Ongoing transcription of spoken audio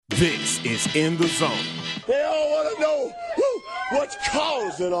This is In the Zone. They all want to know what's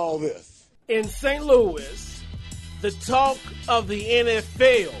causing all this. In St. Louis, the talk of the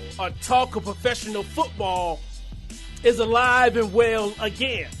NFL, or talk of professional football, is alive and well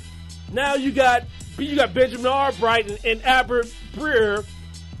again. Now you got Benjamin Albright and Albert Breer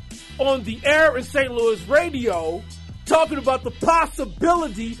on the air in St. Louis radio talking about the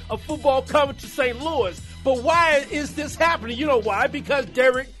possibility of football coming to St. Louis. But why is this happening? You know why? Because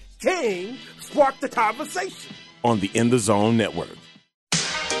Derek King sparked the conversation. On the In the Zone Network.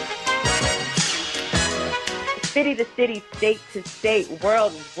 City to city, state to state,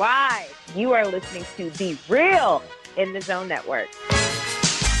 worldwide. You are listening to The Real In the Zone Network.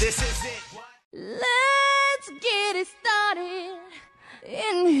 This is it. Let's get it started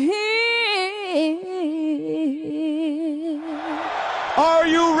in here. Are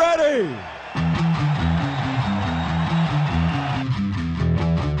you ready?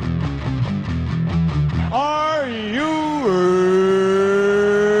 Are you ready?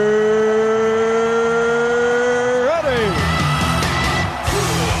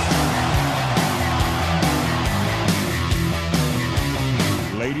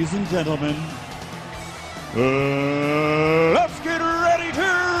 Ladies and gentlemen, let's get ready to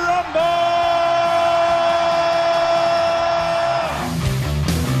rumble!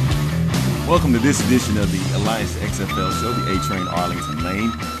 Welcome to this edition of the Alliance XFL show, the A-Train Arlington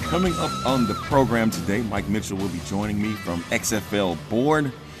Lane. Coming up on the program today, Mike Mitchell will be joining me from XFL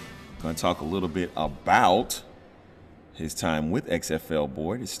Board. Going to talk a little bit about his time with XFL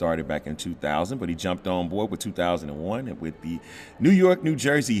Board. It started back in 2000, but he jumped on board with 2001 with the New York, New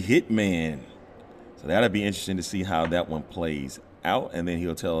Jersey Hitmen. So that'll be interesting to see how that one plays out. And then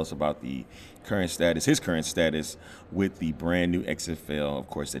he'll tell us about the his current status with the brand new XFL, of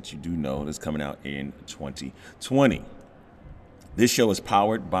course, that you do know that's coming out in 2020. This show is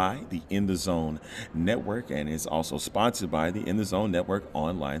powered by the In the Zone Network and is also sponsored by the In the Zone Network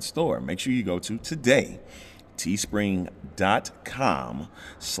online store. Make sure you go to today,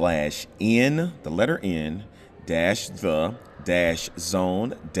 teespring.com/in, the letter N,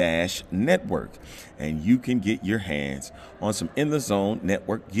 -the-zone-network. And you can get your hands on some In the Zone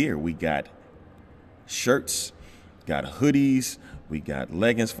Network gear. We got shirts, got hoodies, we got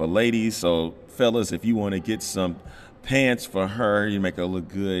leggings for ladies. So, fellas, if you want to get some pants for her, you make her look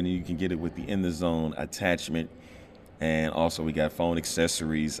good, and you can get it with the In the Zone attachment. And also we got phone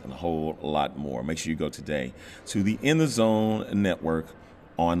accessories and a whole lot more. Make sure you go today to the In the Zone Network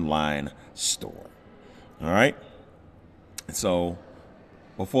online store. All right? So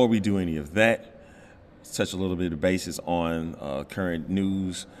before we do any of that, let's touch a little bit of basis on current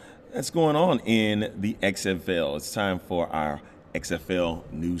news that's going on in the XFL. It's time for our XFL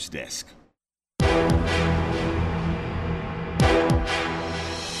News Desk.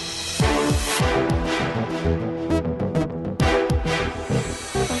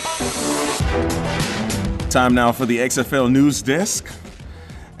 Time now for the XFL News Desk.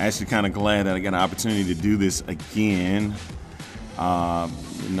 Actually kind of glad that I got an opportunity to do this again.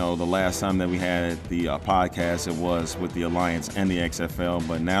 The last time that we had the podcast, it was with the Alliance and the XFL,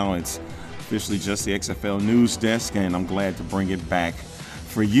 but now it's officially just the XFL News Desk, and I'm glad to bring it back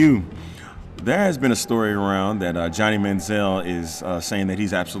for you. There has been a story around that Johnny Manziel is saying that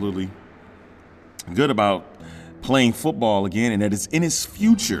he's absolutely good about playing football again and that it's in his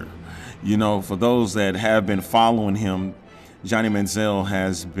future. You know, for those that have been following him, Johnny Manziel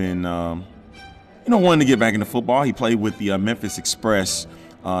has been, wanting to get back into football. He played with the Memphis Express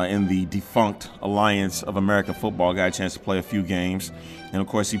in the defunct Alliance of American Football. Got a chance to play a few games. And, of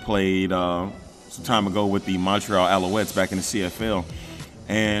course, he played some time ago with the Montreal Alouettes back in the CFL.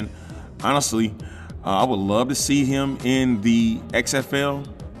 And, honestly, I would love to see him in the XFL.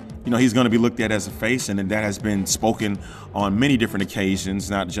 You know, he's going to be looked at as a face, and that has been spoken on many different occasions,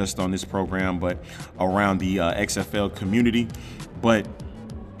 not just on this program, but around the XFL community. But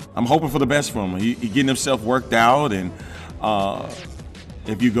I'm hoping for the best for him. He's getting himself worked out, and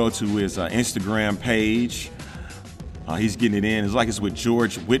if you go to his Instagram page, he's getting it in. It's like it's with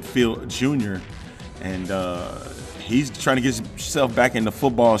George Whitfield Jr., and he's trying to get himself back into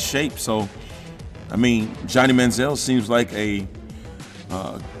football shape. So, I mean, Johnny Manziel seems like a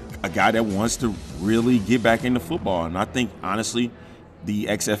guy that wants to really get back into football. And I think, honestly, the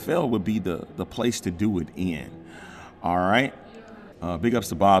XFL would be the place to do it in. All right. Big ups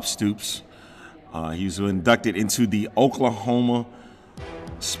to Bob Stoops. He was inducted into the Oklahoma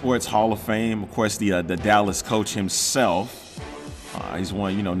Sports Hall of Fame. Of course, the Dallas coach himself. He's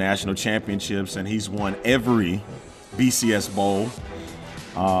won, national championships, and he's won every BCS Bowl.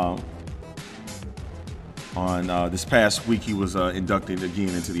 On this past week, he was inducted again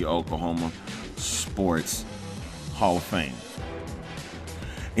into the Oklahoma Sports Hall of Fame.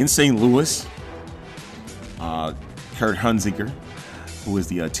 In St. Louis, Kurt Hunziker, who is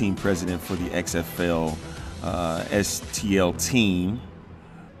the team president for the XFL STL team,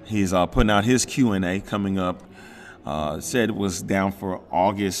 he's putting out his Q&A coming up. Said it was down for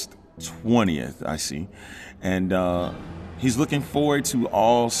August 20th, I see. And he's looking forward to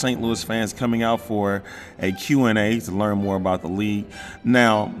all St. Louis fans coming out for a Q&A to learn more about the league.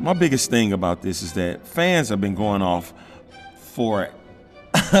 Now, my biggest thing about this is that fans have been going off for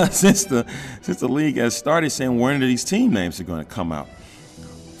since the league has started, saying when are these team names are going to come out.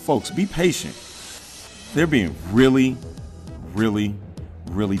 Folks, be patient. They're being really, really,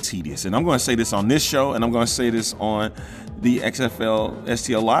 really tedious. And I'm going to say this on this show, and I'm going to say this on the XFL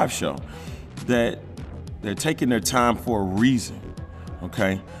STL Live show, that they're taking their time for a reason,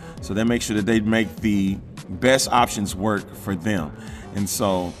 okay? So they make sure that they make the best options work for them. And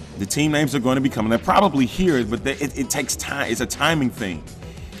so the team names are going to be coming. They're probably here, but it takes time. It's a timing thing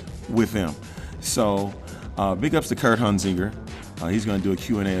with them. So big ups to Kurt Hunziker. He's going to do a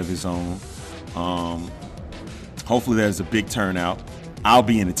Q&A of his own. Hopefully there's a big turnout. I'll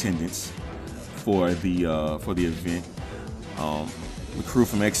be in attendance for the event. The crew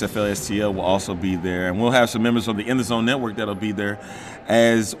from XFL STL will also be there, and we'll have some members from the In the Zone Network that'll be there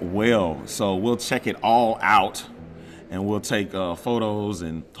as well. So we'll check it all out, and we'll take photos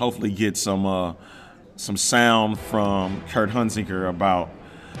and hopefully get some sound from Kurt Hunziker about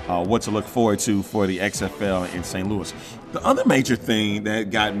what to look forward to for the XFL in St. Louis. The other major thing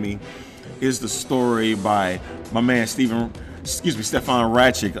that got me is the story by my man Stefan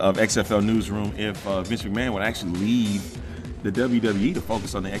Ratchick of XFL Newsroom, if Vince McMahon would actually leave the WWE to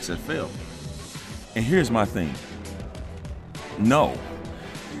focus on the XFL. And here's my thing. No,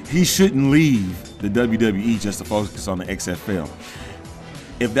 he shouldn't leave the WWE just to focus on the XFL.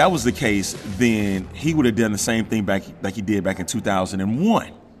 If that was the case, then he would have done the same thing like he did back in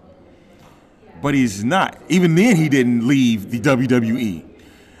 2001. But he's not. Even then, he didn't leave the WWE.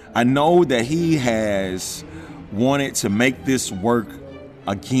 I know that he has wanted to make this work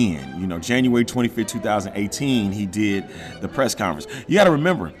again. You know, January 25th, 2018, he did the press conference. You got to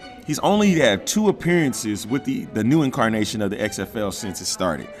remember, he's only had 2 appearances with the new incarnation of the XFL since it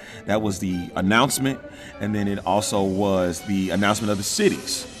started. That was the announcement, and then it also was the announcement of the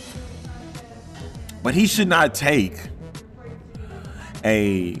cities. But he should not take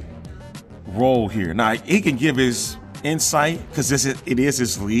a role here. Now, he can give his insight because it is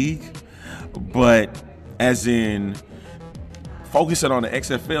his league, but as in focusing on the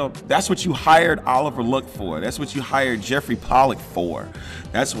XFL, that's what you hired Oliver Luck for. That's what you hired Jeffrey Pollock for.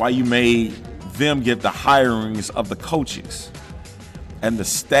 That's why you made them get the hirings of the coaches and the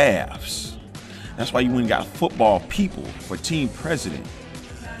staffs. That's why you went and got football people for team president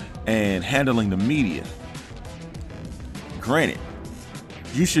and handling the media. Granted,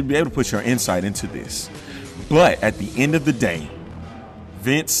 you should be able to put your insight into this. But at the end of the day,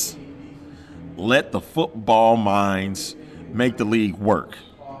 Vince, let the football minds make the league work.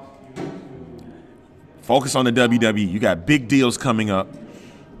 Focus on the WWE. You got big deals coming up.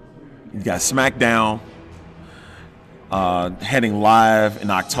 You got SmackDown heading live in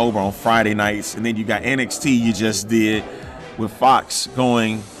October on Friday nights. And then you got NXT you just did with Fox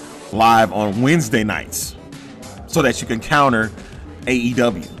going live on Wednesday nights so that you can counter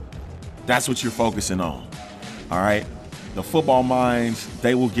AEW. That's what you're focusing on. All right? The football minds,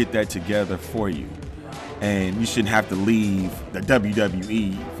 they will get that together for you. And you shouldn't have to leave the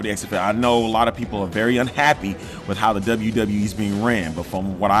WWE for the XFL. I know a lot of people are very unhappy with how the WWE is being ran, but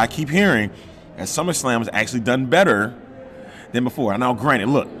from what I keep hearing, that SummerSlam has actually done better than before. Now, granted,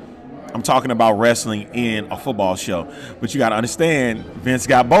 look, I'm talking about wrestling in a football show, but you got to understand, Vince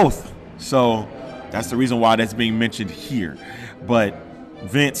got both. So that's the reason why that's being mentioned here. But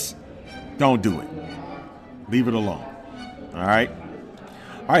Vince, don't do it. Leave it alone. All right?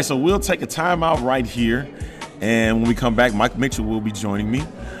 All right, so we'll take a timeout right here. And when we come back, Mike Mitchell will be joining me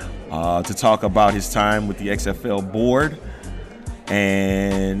to talk about his time with the XFL board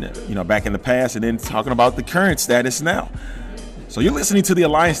and, you know, back in the past, and then talking about the current status now. So you're listening to the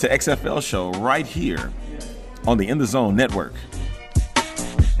Alliance to XFL show right here on the In the Zone Network.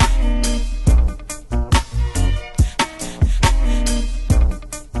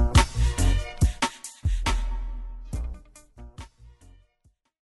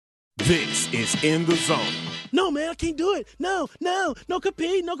 This is In the Zone. No, man, I can't do it. No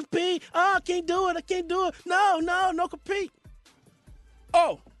compete. Oh, I can't do it. No compete.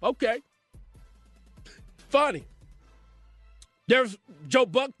 Oh, okay. Funny. Joe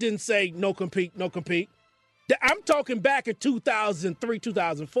Buck didn't say no compete. I'm talking back in 2003,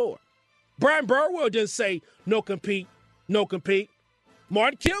 2004. Brian Burwell didn't say no compete, no compete.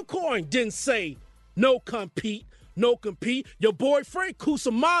 Martin Kilcoyne didn't say no compete, no compete. Your boy Frank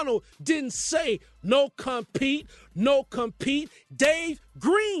Cusimano didn't say no compete, no compete. Dave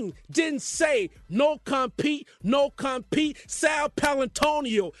Green didn't say no compete, no compete. Sal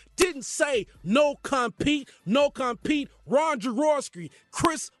Palantonio didn't say no compete, no compete. Ron Jaworski,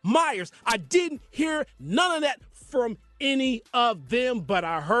 Chris Myers. I didn't hear none of that from any of them, but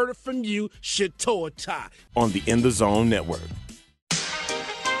I heard it from you, Shatoa Tai. On the In the Zone Network.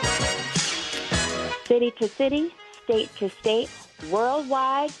 City to city, state to state,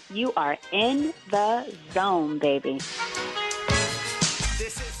 worldwide, you are in the zone, baby.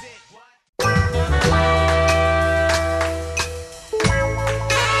 This is it.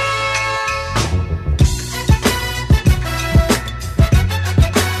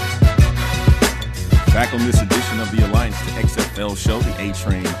 Back on this edition of the Alliance to XFL show, the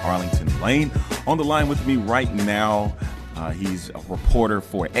A-Train Arlington Lane. On the line with me right now, he's a reporter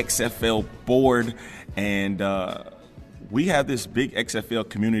for XFL Board, and we have this big XFL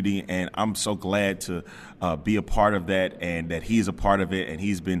community, and I'm so glad to be a part of that and that he's a part of it, and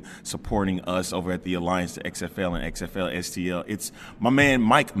he's been supporting us over at the Alliance to XFL and XFL STL. It's my man,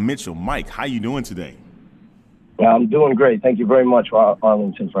 Mike Mitchell. Mike, how you doing today? I'm doing great. Thank you very much,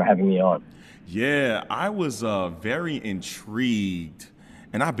 Arlington, for having me on. Yeah, I was very intrigued,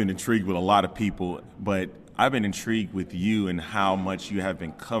 and I've been intrigued with a lot of people, but I've been intrigued with you and how much you have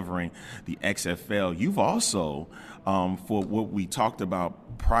been covering the XFL. You've also, for what we talked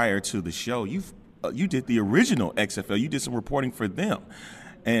about prior to the show, you did the original XFL. You did some reporting for them.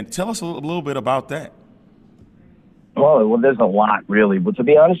 And tell us a little bit about that. Well, there's a lot, really. But to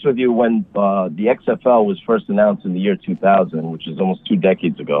be honest with you, when the XFL was first announced in the year 2000, which is almost 2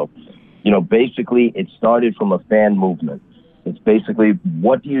 decades ago, basically it started from a fan movement. It's basically,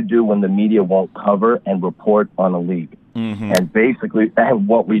 what do you do when the media won't cover and report on a league? Mm-hmm. And basically,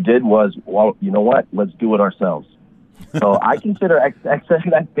 what we did was, well, you know what? Let's do it ourselves. So I consider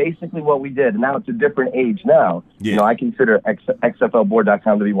that's basically what we did. Now it's a different age now. Yeah. I consider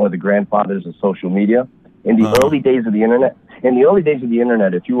XFLboard.com to be one of the grandfathers of social media. In the early days of the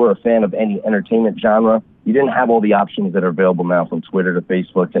internet, if you were a fan of any entertainment genre, you didn't have all the options that are available now, from Twitter to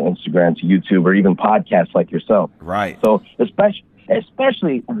Facebook to Instagram to YouTube, or even podcasts like yourself. Right. So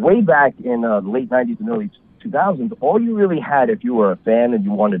especially way back in the late 90s and early 2000s, all you really had, if you were a fan and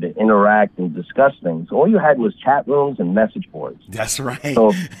you wanted to interact and discuss things, all you had was chat rooms and message boards. That's right.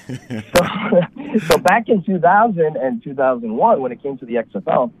 So back in 2000 and 2001, when it came to the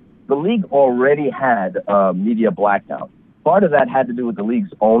XFL, the league already had media blackout. Part of that had to do with the league's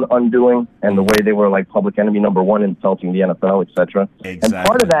own undoing and the way they were like public enemy number one, insulting the NFL, etc. Exactly.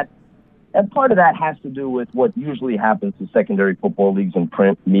 And part of that has to do with what usually happens to secondary football leagues in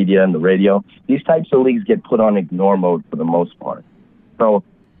print media and the radio. These types of leagues get put on ignore mode for the most part. So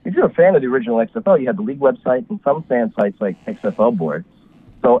if you're a fan of the original XFL, you had the league website and some fan sites like XFL Board.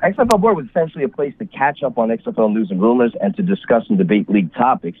 So XFL Board was essentially a place to catch up on XFL news and rumors and to discuss and debate league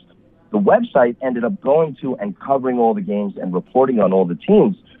topics. The website ended up going to and covering all the games and reporting on all the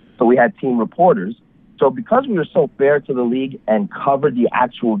teams. So we had team reporters. So because we were so fair to the league and covered the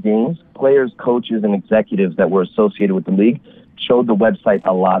actual games, players, coaches, and executives that were associated with the league showed the website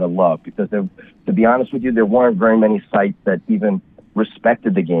a lot of love, because to be honest with you, there weren't very many sites that even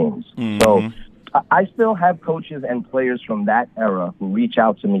respected the games. Mm-hmm. So I still have coaches and players from that era who reach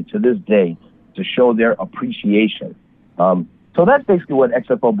out to me to this day to show their appreciation. So that's basically what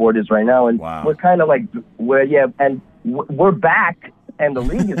XFL Board is right now, and we're kind of like, we're back, and the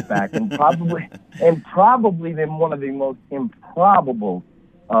league is back, and probably then one of the most improbable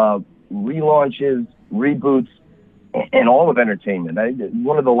relaunches, reboots in all of entertainment.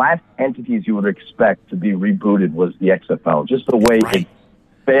 One of the last entities you would expect to be rebooted was the XFL. Just the way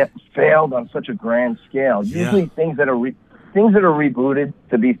it failed on such a grand scale. Yeah. Usually, things that are rebooted,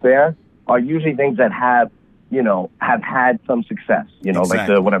 to be fair, are usually things that have had some success,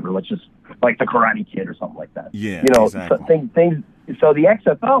 exactly. like the Karate Kid or something like that. Yeah, exactly. So the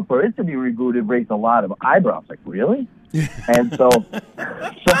XFL, for it to be rebooted, raised a lot of eyebrows. Like, really? And so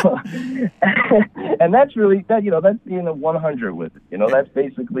and that's really that's being a 100 with it.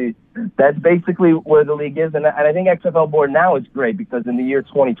 That's basically where the league is, and I think XFL Board now is great, because in the year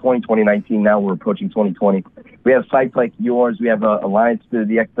 2020, 2019, now we're approaching 2020. We have sites like yours. We have Alliance to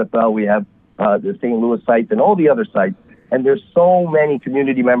the XFL. We have the St. Louis sites and all the other sites. And there's so many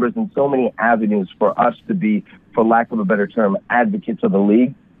community members and so many avenues for us to be, for lack of a better term, advocates of the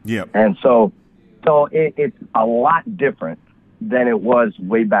league. Yeah. And so it's a lot different than it was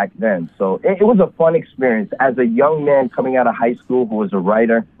way back then. So it was a fun experience. As a young man coming out of high school who was a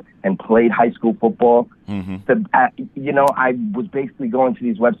writer and played high school football, I was basically going to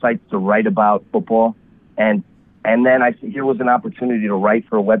these websites to write about football. And then here was an opportunity to write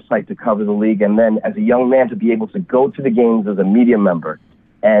for a website to cover the league. And then as a young man to be able to go to the games as a media member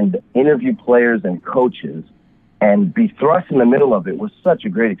and interview players and coaches and be thrust in the middle of it was such a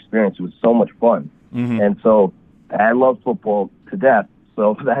great experience. It was so much fun. And so I love football to death.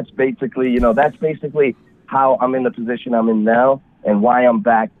 So that's basically how I'm in the position I'm in now and why I'm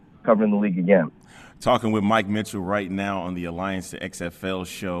back covering the league again. Talking with Mike Mitchell right now on the Alliance to XFL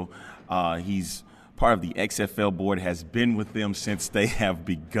show. He's part of the XFL board, has been with them since they have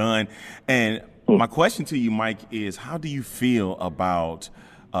begun. And my question to you, Mike, is how do you feel about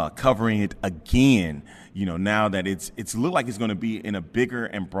covering it again, now that it's looked like it's going to be in a bigger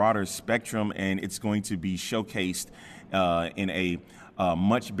and broader spectrum, and it's going to be showcased in a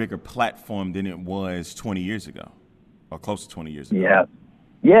much bigger platform than it was 20 years ago, or close to 20 years ago?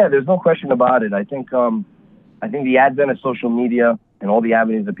 Yeah, there's no question about it. I think the advent of social media and all the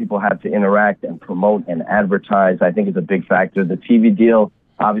avenues that people have to interact and promote and advertise, I think is a big factor. The TV deal,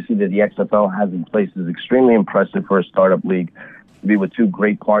 obviously, that the XFL has in place is extremely impressive for a startup league. To be with two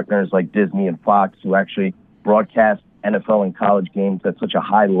great partners like Disney and Fox, who actually broadcast NFL and college games at such a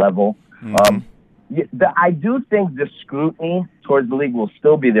high level. I do think the scrutiny towards the league will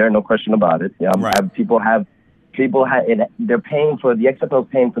still be there, no question about it. Right. They're paying for the XFL is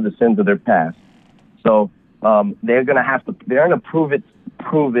paying for the sins of their past, so they're in a prove it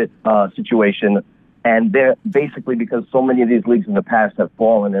situation. And they're basically, because so many of these leagues in the past have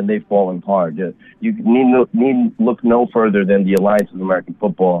fallen, and they've fallen hard. You need look no further than the Alliance of American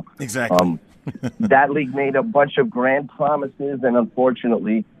Football. Exactly. That league made a bunch of grand promises, and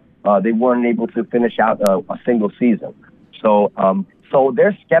unfortunately, they weren't able to finish out a single season. So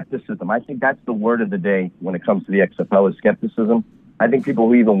there's skepticism. I think that's the word of the day when it comes to the XFL is skepticism. I think people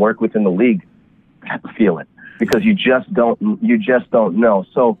who even work within the league have to feel it because you just don't know.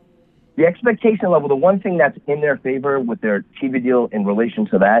 So the expectation level, the one thing that's in their favor with their TV deal in relation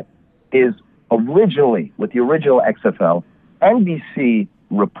to that is originally, with the original XFL, NBC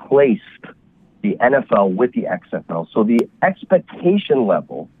replaced the NFL with the XFL. So the expectation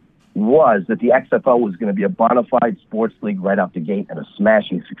level was that the XFL was going to be a bona fide sports league right out the gate and a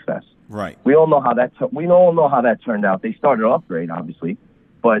smashing success. Right. We all know how that turned out. They started off great, obviously,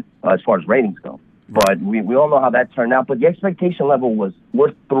 but as far as ratings go. But we all know how that turned out. But the expectation level was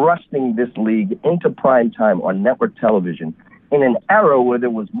we're thrusting this league into prime time on network television in an era where there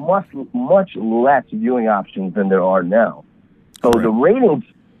was much less viewing options than there are now. So the ratings,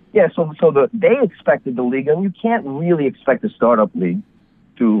 they expected the league, and you can't really expect a startup league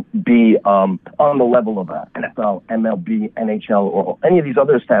to be on the level of NFL, MLB, NHL, or any of these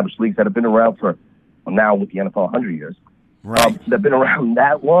other established leagues that have been around for, now with the NFL, 100 years. Right. They've been around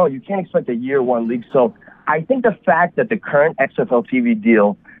that long. You can't expect a year one league. So I think the fact that the current XFL TV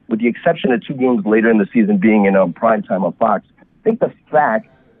deal, with the exception of 2 games later in the season being in prime time on Fox, I think the fact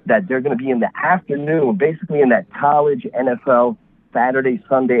that they're going to be in the afternoon, basically in that college NFL Saturday,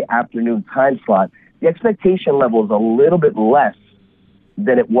 Sunday afternoon time slot, the expectation level is a little bit less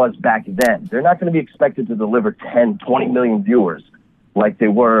than it was back then. They're not going to be expected to deliver 10, 20 million viewers like they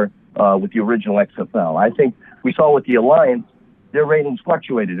were with the original XFL. I think we saw with the Alliance, their ratings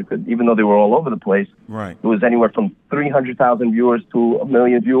fluctuated. Even though they were all over the place, right. It was anywhere from 300,000 viewers to 1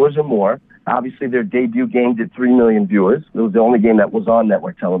 million viewers or more. Obviously, their debut game did 3 million viewers. It was the only game that was on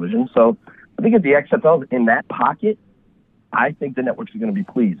network television. So I think if the XFL is in that pocket, I think the networks are going to be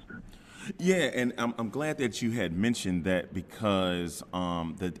pleased. Yeah, and I'm glad that you had mentioned that because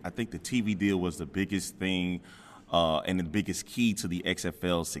I think the TV deal was the biggest thing and the biggest key to the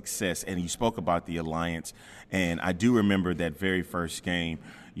XFL's success. And you spoke about the Alliance, and I do remember that very first game,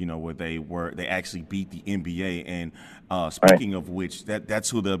 where they actually beat the NBA. And speaking of which, that's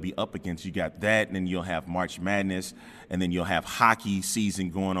who they'll be up against. You got that, and then you'll have March Madness, and then you'll have hockey season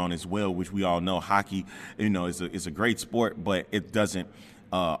going on as well, which we all know hockey, is a great sport, but it doesn't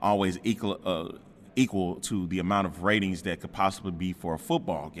always equal to the amount of ratings that could possibly be for a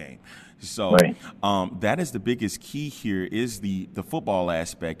football game. So that is the biggest key here is the football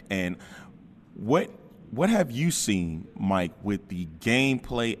aspect. And what have you seen, Mike, with the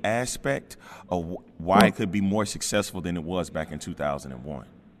gameplay aspect of why it could be more successful than it was back in 2001?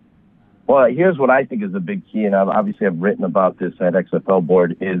 Well, here's what I think is the big key, and I've written about this at XFL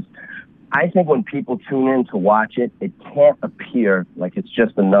Board, is I think when people tune in to watch it, it can't appear like it's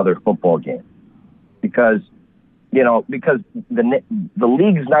just another football game. Because the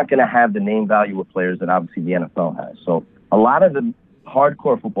league is not going to have the name value of players that obviously the NFL has. So a lot of the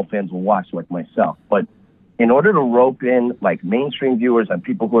hardcore football fans will watch, like myself. But in order to rope in like mainstream viewers and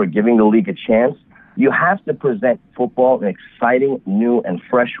people who are giving the league a chance, you have to present football in an exciting, new, and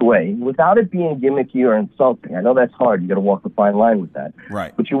fresh way without it being gimmicky or insulting. I know that's hard. You got to walk the fine line with that.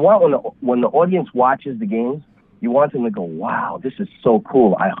 Right. But you want when the audience watches the games, you want them to go, "Wow, this is so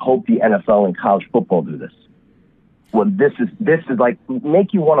cool. I hope the NFL and college football do this." Well, this is like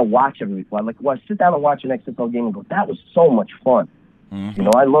make you want to watch every week. Like, sit down and watch an XFL game and go, "That was so much fun." Mm-hmm. You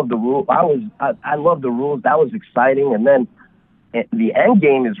know, I love the rule. I love the rules. That was exciting. And then the end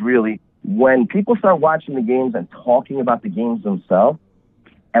game is really when people start watching the games and talking about the games themselves.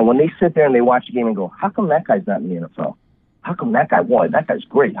 And when they sit there and they watch the game and go, "How come that guy's not in the NFL? How come that guy won? That guy's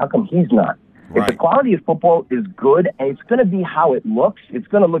great. How come he's not?" Right. If the quality of football is good and it's going to be how it looks, it's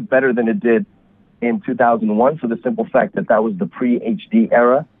going to look better than it did in 2001 for the simple fact that was the pre-HD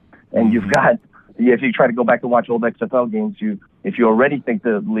era. And you've got, if you try to go back and watch old XFL games, if you already think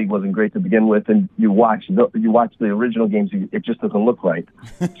the league wasn't great to begin with, and you watch the original games, it just doesn't look right.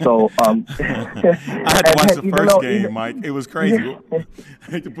 So I had to watch the first game, Mike. It was crazy.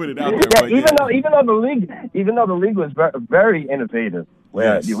 I hate to put it out there, yeah, but even though the league was very, very innovative,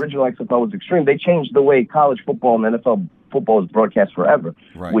 where Yes. the original XFL was extreme, they changed the way college football and NFL football is broadcast forever,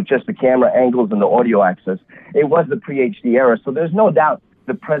 Right. with just the camera angles and the audio access. It was the pre-HD era, so there's no doubt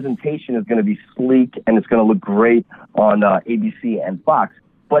the presentation is going to be sleek and it's going to look great on ABC and Fox.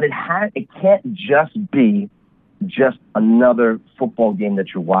 But it can't just be just another football game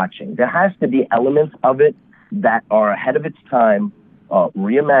that you're watching. There has to be elements of it that are ahead of its time,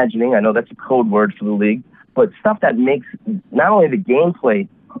 reimagining. I know that's a code word for the league, but stuff that makes not only the gameplay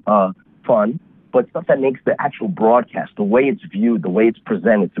fun, but stuff that makes the actual broadcast, the way it's viewed, the way it's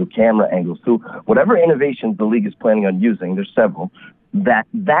presented through camera angles, through whatever innovations the league is planning on using. There's several. That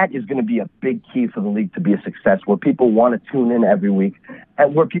is going to be a big key for the league to be a success, where people want to tune in every week,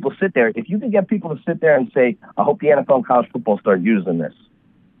 and where people sit there. If you can get people to sit there and say, "I hope the NFL and college football start using this,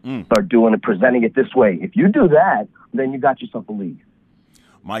 start doing it, presenting it this way." If you do that, then you got yourself a league.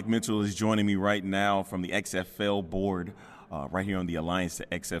 Mike Mitchell is joining me right now from the XFL board, right here on the Alliance to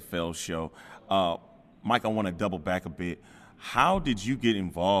XFL show. Mike, I want to double back a bit. How did you get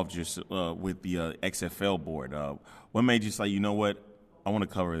involved with the XFL board? What made you say, you know what, I want to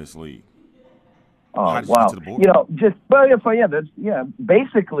cover this league? How did you get to the board? You know,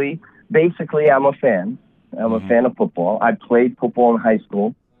 basically, I'm a fan. I'm a fan of football. I played football in high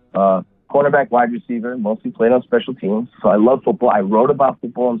school. Cornerback, wide receiver, mostly played on special teams. So I love football. I wrote about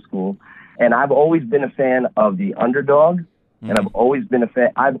football in school, and I've always been a fan of the underdog. And I've always been a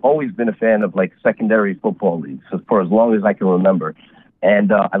fan of like secondary football leagues for as long as I can remember.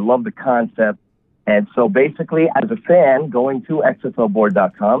 And I love the concept. And so basically, as a fan, going to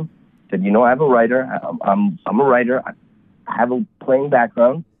XFLboard.com, said, I have a writer. I'm a writer. I have a playing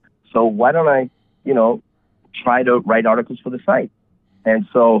background. So why don't I, try to write articles for the site? And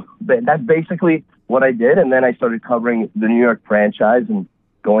so that's basically what I did. And then I started covering the New York franchise and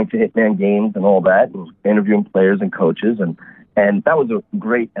going to Hitman games and all that, and interviewing players and coaches. And that was a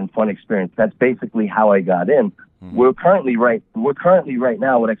great and fun experience. That's basically how I got in. We're currently right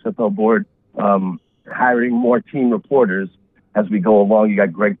now with XFL Board hiring more team reporters as we go along. You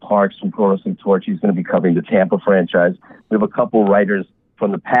got Greg Parks from Pro Wrestling Torch. He's going to be covering the Tampa franchise. We have a couple writers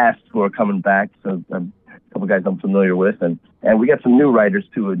from the past who are coming back, so a couple guys I'm familiar with. And we got some new writers,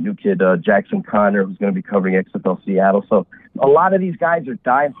 too, a new kid, Jackson Connor, who's going to be covering XFL Seattle. So a lot of these guys are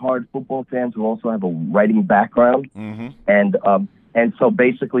die-hard football fans who also have a writing background. And so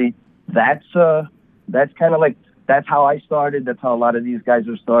basically that's kind of like, that's how I started. That's how a lot of these guys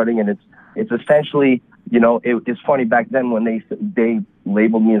are starting. And it's essentially, it's funny back then when they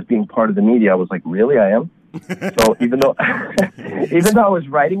labeled me as being part of the media, I was like, really, I am? So even though I was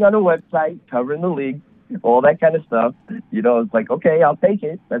writing on a website, covering the league, all that kind of stuff, it's like, okay, I'll take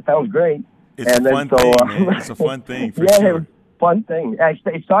it. That sounds great. It's a fun thing, man. It's a fun thing, for sure. It was a fun thing.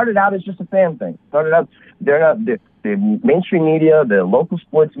 It started out as just a fan thing. The mainstream media, the local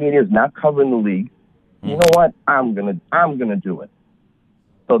sports media is not covering the league. You know what? I'm gonna do it.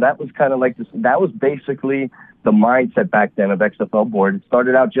 So that was kind of like this. That was basically the mindset back then of XFL Board. It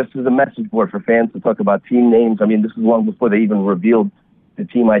started out just as a message board for fans to talk about team names. I mean, this is long before they even revealed the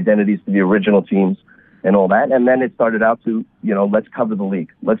team identities to the original teams and all that. And then it started out to, let's cover the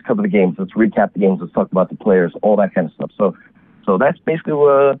league. Let's cover the games. Let's recap the games. Let's talk about the players, all that kind of stuff. So that's basically,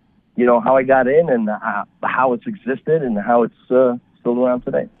 how I got in and how it's existed and how it's still around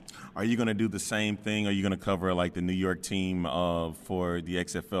today. Are you going to do the same thing? Are you going to cover like the New York team for the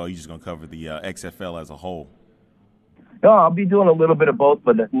XFL? Are you just going to cover the XFL as a whole? No, I'll be doing a little bit of both,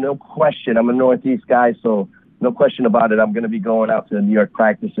 but no question. I'm a Northeast guy, so no question about it, I'm going to be going out to New York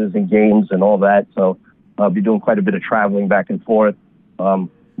practices and games and all that. So I'll be doing quite a bit of traveling back and forth.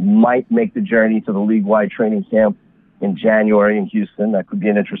 Might make the journey to the league-wide training camp in January in Houston. That could be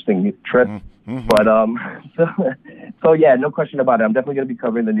an interesting trip. Mm-hmm. But so yeah, no question about it. I'm definitely going to be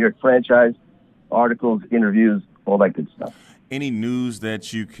covering the New York franchise, articles, interviews, all that good stuff. Any news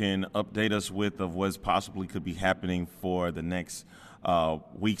that you can update us with of what's possibly could be happening for the next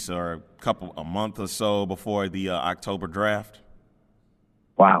weeks or a month or so before the October draft?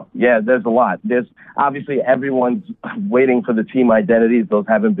 Wow. Yeah, there's a lot. There's obviously everyone's waiting for the team identities. Those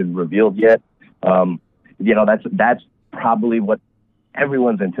haven't been revealed yet. That's probably what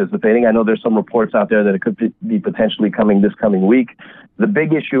everyone's anticipating. I know there's some reports out there that it could be potentially coming this coming week. The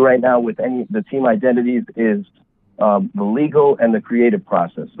big issue right now with the team identities is the legal and the creative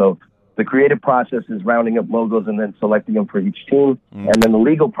process. So the creative process is rounding up logos and then selecting them for each team. And then the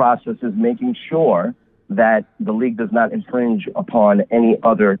legal process is making sure that the league does not infringe upon any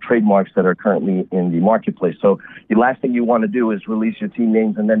other trademarks that are currently in the marketplace. So the last thing you want to do is release your team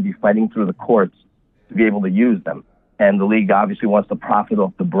names and then be fighting through the courts to be able to use them. And the league obviously wants to profit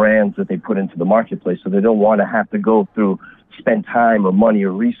off the brands that they put into the marketplace. So they don't want to have to spend time or money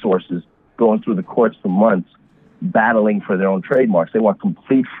or resources going through the courts for months battling for their own trademarks. They want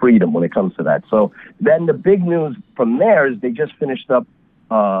complete freedom when it comes to that. So then the big news from there is they just finished up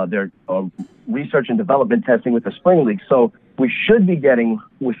their research and development testing with the Spring League. So we should be getting,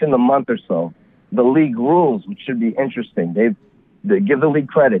 within the month or so, the league rules, which should be interesting. They give the league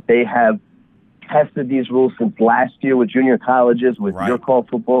credit. They have tested these rules since last year with junior colleges, with Your Call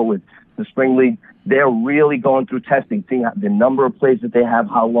Football, with the Spring League. They're really going through testing, seeing the number of plays that they have,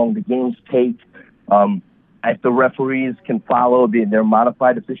 how long the games take. If the referees can follow their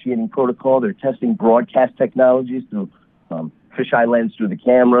modified officiating protocol, they're testing broadcast technologies through fisheye lens through the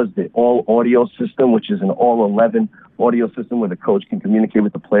cameras, the all-audio system, which is an all-11 audio system where the coach can communicate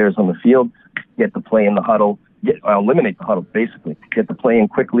with the players on the field, get the play in the huddle, eliminate the huddle, basically, get the play in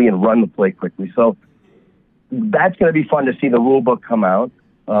quickly and run the play quickly. So that's going to be fun to see the rule book come out.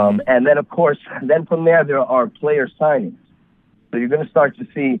 And then, of course, from there are player signings. So you're going to start to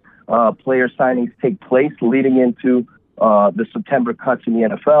see player signings take place leading into the September cuts in the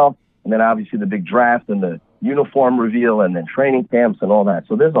NFL, and then obviously the big draft and the uniform reveal and then training camps and all that.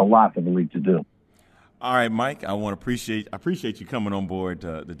 So there's a lot for the league to do. All right, Mike, I appreciate you coming on board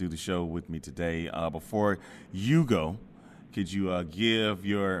to do the show with me today. Before you go, could you give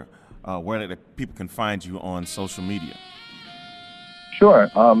your where that people can find you on social media?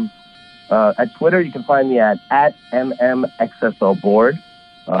 Sure. At Twitter, you can find me at MMXFLBoard.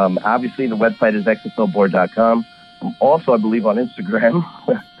 Obviously, the website is xflboard.com. I'm also, I believe, on Instagram.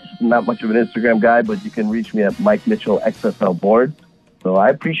 I'm not much of an Instagram guy, but you can reach me at Mike Mitchell XFL Board. So I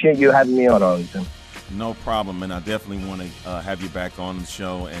appreciate you having me on, Arlington. No problem, and I definitely want to have you back on the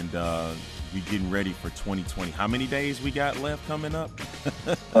show, and we're getting ready for 2020. How many days we got left coming up?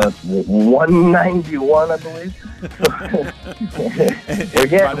 191, I believe.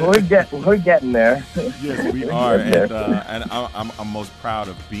 we're getting there. Yes, we are, and I'm most proud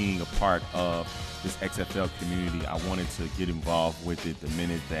of being a part of this XFL community. I wanted to get involved with it the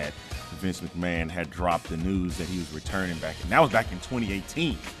minute that Vince McMahon had dropped the news that he was returning back, and that was back in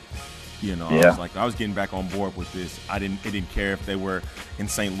 2018. I was getting back on board with this. It didn't care if they were in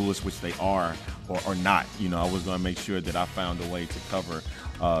St. Louis, which they are, or not. I was going to make sure that I found a way to cover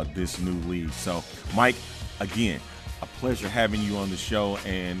this new league. So, Mike, again, a pleasure having you on the show,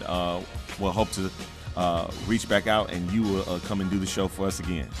 and we'll hope to reach back out and you will come and do the show for us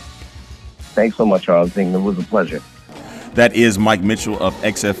again. Thanks so much, Charles. It was a pleasure. That is Mike Mitchell of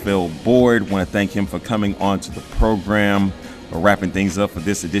XFL Board. Want to thank him for coming on to the program. We're wrapping things up for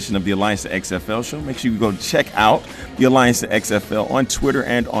this edition of the Alliance to XFL show. Make sure you go check out the Alliance to XFL on Twitter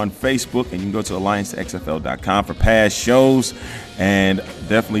and on Facebook, and you can go to alliancetoxfl.com for past shows, and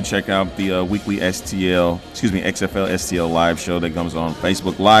definitely check out the weekly XFL STL live show that comes on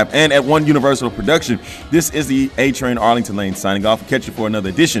Facebook Live and at One Universal Production. This is the A-Train Arlington Lane signing off. We'll catch you for another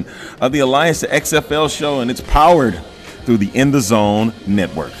edition of the Alliance to XFL show, and it's powered through the In the Zone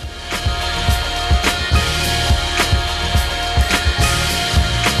Network.